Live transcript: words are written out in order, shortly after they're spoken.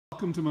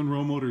Welcome to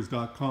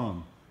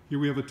MunroMotors.com. Here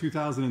we have a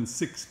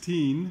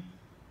 2016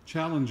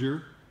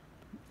 Challenger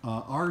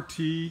RT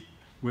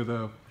with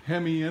a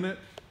HEMI in it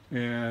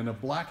and a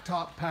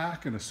blacktop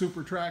pack and a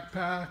super track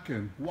pack,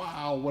 and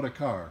wow, what a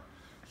car.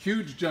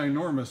 Huge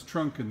ginormous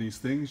trunk in these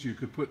things. You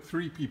could put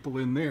 3 people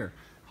in there.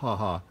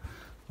 Haha.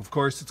 Of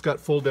course, it's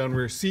got fold down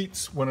rear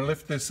seats. When I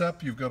lift this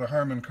up, you've got a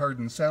Harmon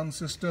kardon sound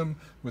system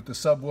with the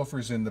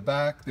subwoofers in the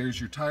back.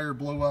 There's your tire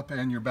blow up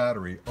and your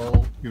battery,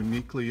 all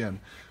uniquely and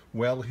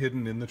well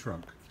hidden in the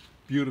trunk.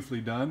 Beautifully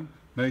done.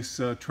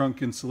 Nice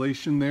trunk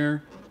insulation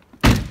there.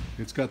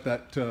 It's got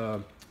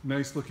that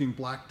nice looking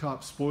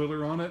blacktop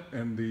spoiler on it,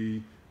 and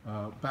the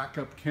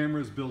backup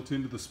camera is built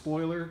into the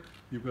spoiler.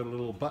 You've got a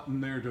little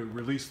button there to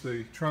release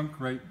the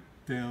trunk right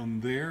down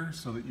there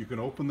so that you can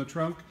open the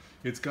trunk.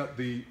 It's got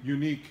the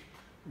unique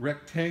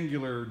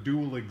rectangular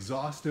dual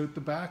exhaust out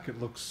the back. It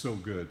looks so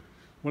good.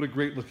 What a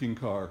great looking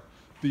car.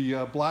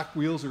 The black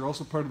wheels are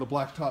also part of the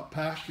blacktop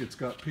pack. It's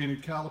got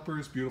painted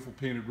calipers, beautiful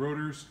painted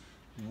rotors.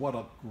 What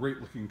a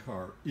great looking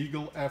car.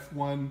 Eagle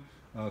F1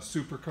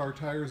 supercar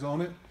tires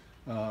on it.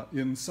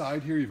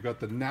 Inside here you've got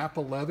the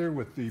Nappa Leather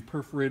with the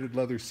perforated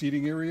leather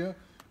seating area.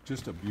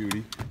 Just a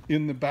beauty.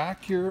 In the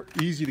back here,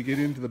 easy to get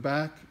into the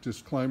back.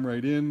 Just climb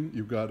right in.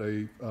 You've got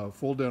a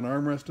fold down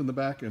armrest in the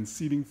back and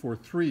seating for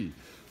 3.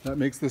 That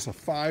makes this a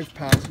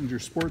 5-passenger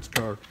sports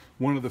car,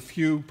 one of the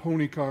few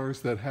pony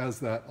cars that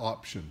has that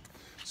option.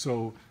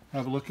 So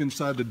have a look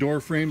inside the door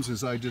frames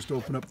as I just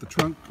open up the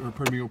trunk, or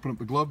pardon me, open up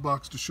the glove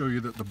box to show you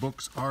that the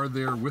books are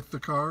there with the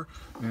car,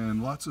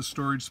 and lots of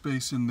storage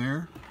space in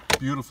there.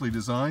 Beautifully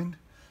designed,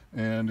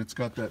 and it's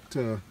got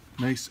that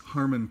nice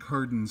Harmon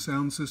kardon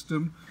sound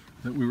system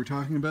that we were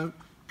talking about.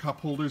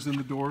 Cup holders in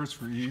the doors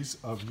for ease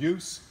of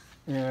use.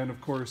 And of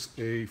course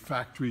a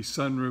factory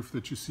sunroof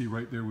that you see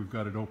right there. We've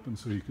got it open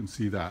so you can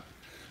see that.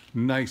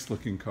 Nice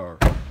looking car.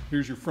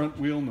 Here's your front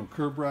wheel, no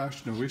curb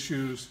rash, no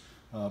issues.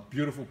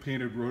 Beautiful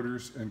painted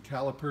rotors and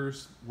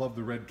calipers. Love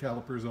the red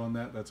calipers on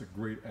that. That's a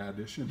great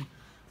addition.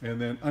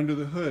 And then under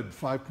the hood,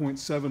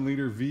 5.7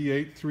 liter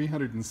V8,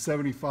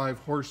 375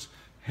 horse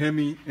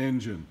HEMI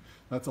engine.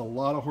 That's a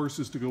lot of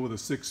horses to go with a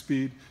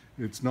 6-speed.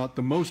 It's not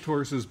the most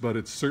horses, but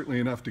it's certainly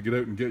enough to get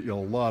out and get you a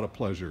lot of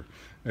pleasure.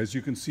 As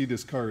you can see,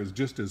 this car is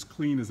just as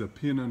clean as a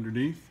pin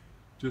underneath.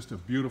 Just a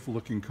beautiful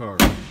looking car.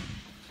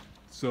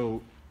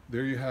 So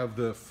there you have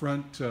the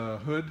front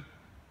hood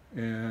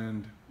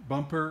and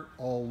bumper,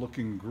 all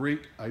looking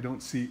great. I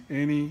don't see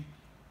any,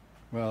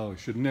 well, I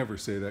should never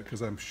say that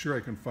because I'm sure I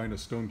can find a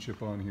stone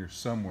chip on here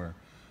somewhere.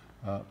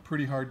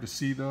 Pretty hard to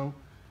see though.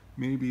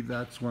 Maybe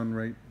that's one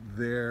right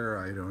there.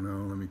 I don't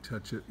know. Let me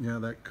touch it. Yeah,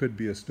 that could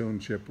be a stone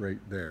chip right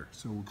there.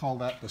 So we'll call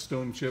that the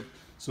stone chip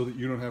so that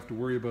you don't have to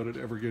worry about it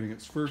ever getting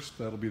its first.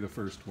 That'll be the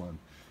first one.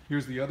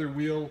 Here's the other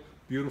wheel.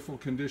 Beautiful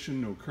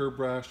condition. No curb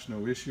rash.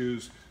 No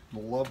issues.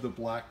 Love the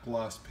black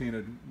gloss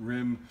painted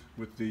rim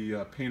with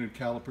the painted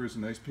calipers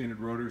and nice painted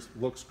rotors.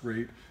 Looks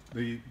great.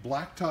 The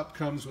blacktop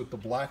comes with the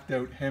blacked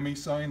out HEMI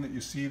sign that you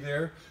see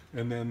there,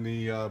 and then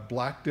the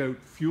blacked out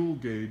fuel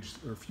gauge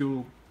or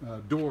fuel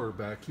door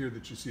back here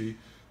that you see.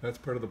 That's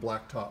part of the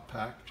blacktop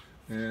pack.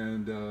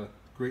 And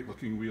great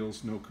looking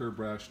wheels, no curb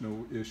rash,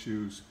 no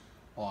issues.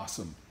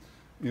 Awesome.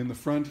 In the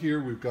front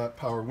here we've got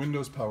power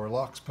windows, power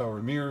locks,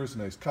 power mirrors, a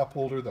nice cup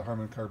holder, the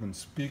Harmon kardon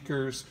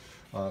speakers,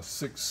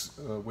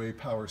 6-way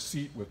power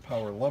seat with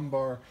power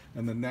lumbar,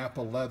 and the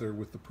Nappa Leather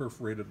with the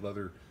perforated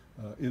leather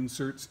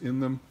inserts in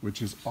them,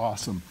 which is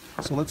awesome.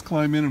 So let's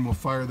climb in and we'll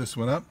fire this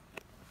one up.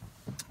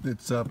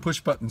 It's a push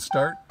button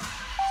start,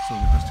 so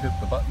we just hit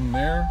the button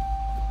there.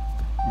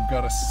 We've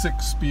got a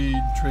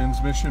 6-speed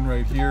transmission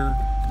right here.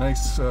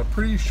 Nice,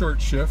 pretty short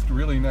shift,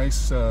 really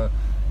nice,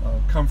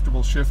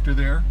 comfortable shifter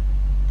there.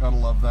 Gotta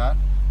love that.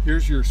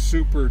 Here's your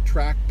super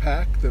track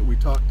pack that we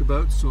talked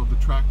about. So the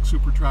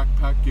super track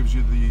pack gives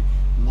you the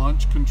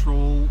launch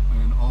control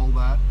and all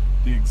that.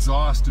 The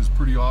exhaust is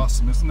pretty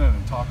awesome. Isn't that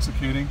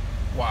intoxicating?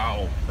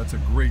 Wow, that's a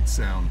great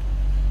sound.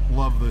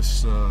 Love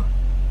this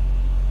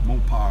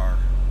Mopar.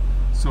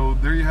 So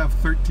there you have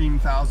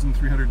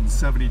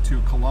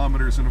 13,372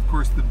 kilometers, and of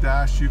course the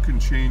dash you can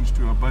change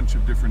to a bunch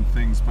of different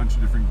things, bunch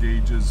of different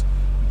gauges,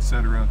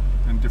 etc.,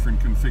 and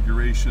different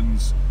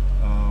configurations.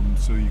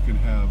 So you can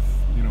have,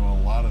 you know,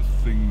 a lot of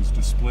things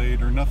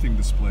displayed or nothing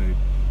displayed.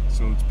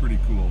 So it's pretty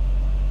cool.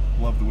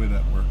 Love the way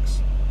that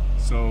works.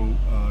 So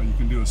you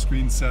can do a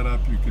screen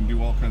setup, you can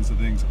do all kinds of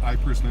things. I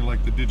personally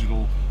like the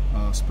digital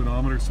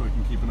speedometer so I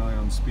can keep an eye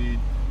on speed.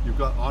 You've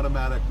got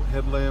automatic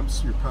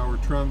headlamps, your power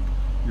trunk,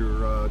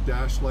 your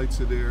dash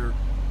lights are there.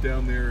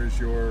 Down there is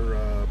your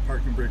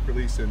parking brake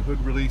release and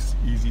hood release,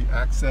 easy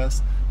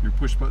access. Your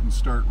push button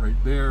start right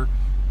there.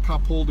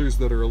 Cup holders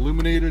that are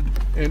illuminated,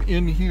 and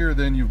in here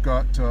then you've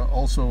got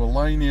also a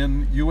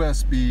line-in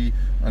USB,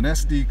 an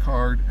SD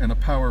card, and a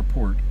power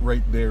port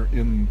right there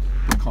in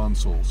the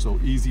console, so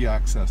easy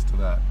access to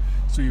that.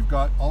 So you've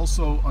got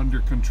also under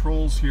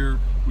controls here,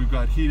 we've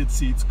got heated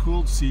seats,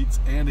 cooled seats,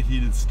 and a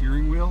heated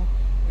steering wheel,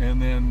 and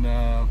then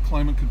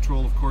climate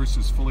control of course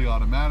is fully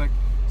automatic,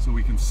 so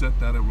we can set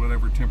that at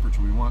whatever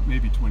temperature we want.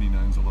 Maybe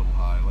 29 is a little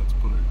high, let's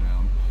put it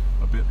down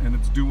a bit. And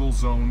dual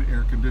zone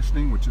air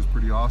conditioning, which is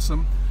pretty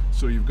awesome.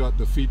 So you've got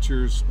the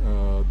features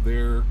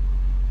there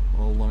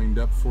all lined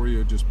up for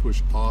you. Just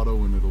push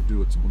auto and it'll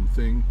do its own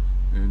thing,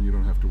 and you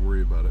don't have to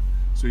worry about it.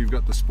 So you've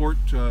got the sport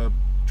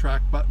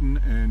track button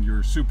and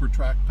your super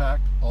track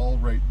pack all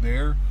right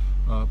there.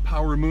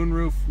 Power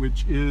moonroof,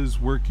 which is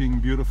working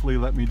beautifully.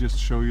 Let me just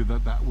show you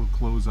that that will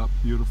close up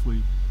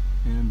beautifully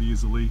and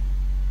easily.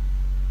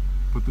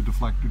 Put the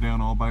deflector down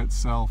all by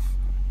itself,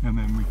 and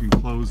then we can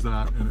close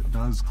that, and it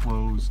does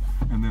close.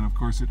 And then of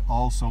course it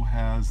also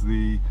has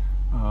the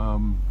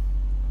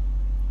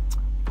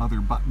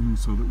other button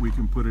so that we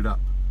can put it up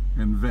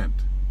and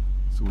vent.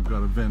 So we've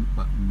got a vent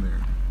button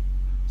there.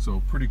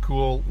 So pretty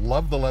cool.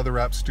 Love the leather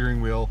wrap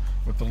steering wheel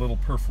with the little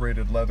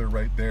perforated leather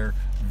right there.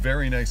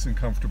 Very nice and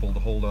comfortable to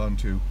hold on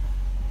to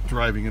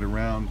driving it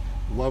around.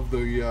 Love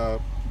the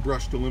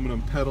brushed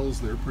aluminum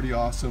pedals. They're pretty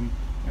awesome.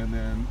 And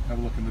then have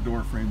a look in the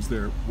door frames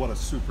there. What a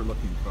super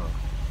looking car.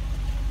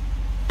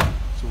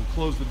 So we'll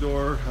close the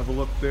door, have a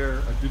look there.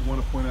 I did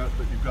want to point out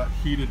that you've got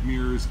heated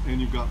mirrors and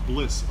you've got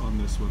bliss on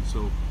this one.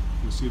 So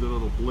you'll see the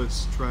little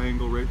bliss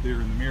triangle right there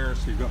in the mirror.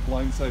 So you've got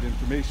blindside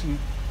information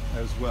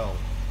as well.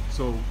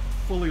 So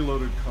fully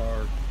loaded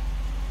car,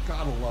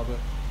 gotta love it.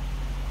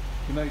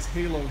 The nice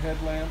halo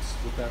headlamps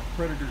with that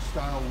Predator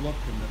style look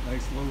and that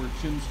nice lower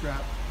chin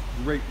strap.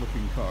 Great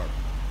looking car.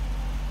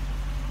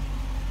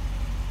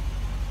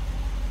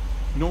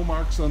 No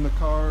marks on the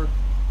car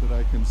that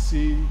I can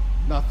see.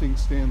 Nothing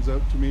stands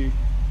out to me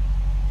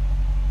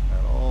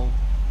at all.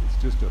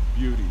 It's just a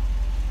beauty.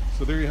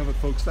 So there you have it,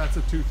 folks. That's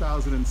a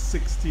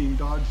 2016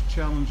 Dodge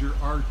Challenger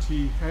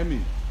RT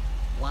HEMI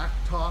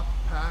Blacktop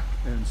pack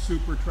and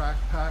super track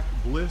pack,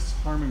 bliss,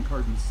 Harmon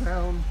kardon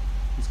sound.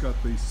 It's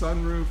got the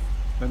sunroof,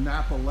 the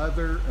Nappa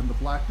leather, and the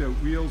blacked out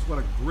wheels. What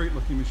a great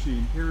looking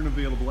machine. Here and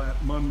available at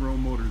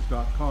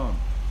munromotors.com.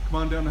 Come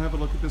on down and have a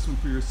look at this one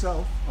for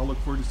yourself. I'll look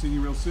forward to seeing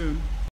you real soon.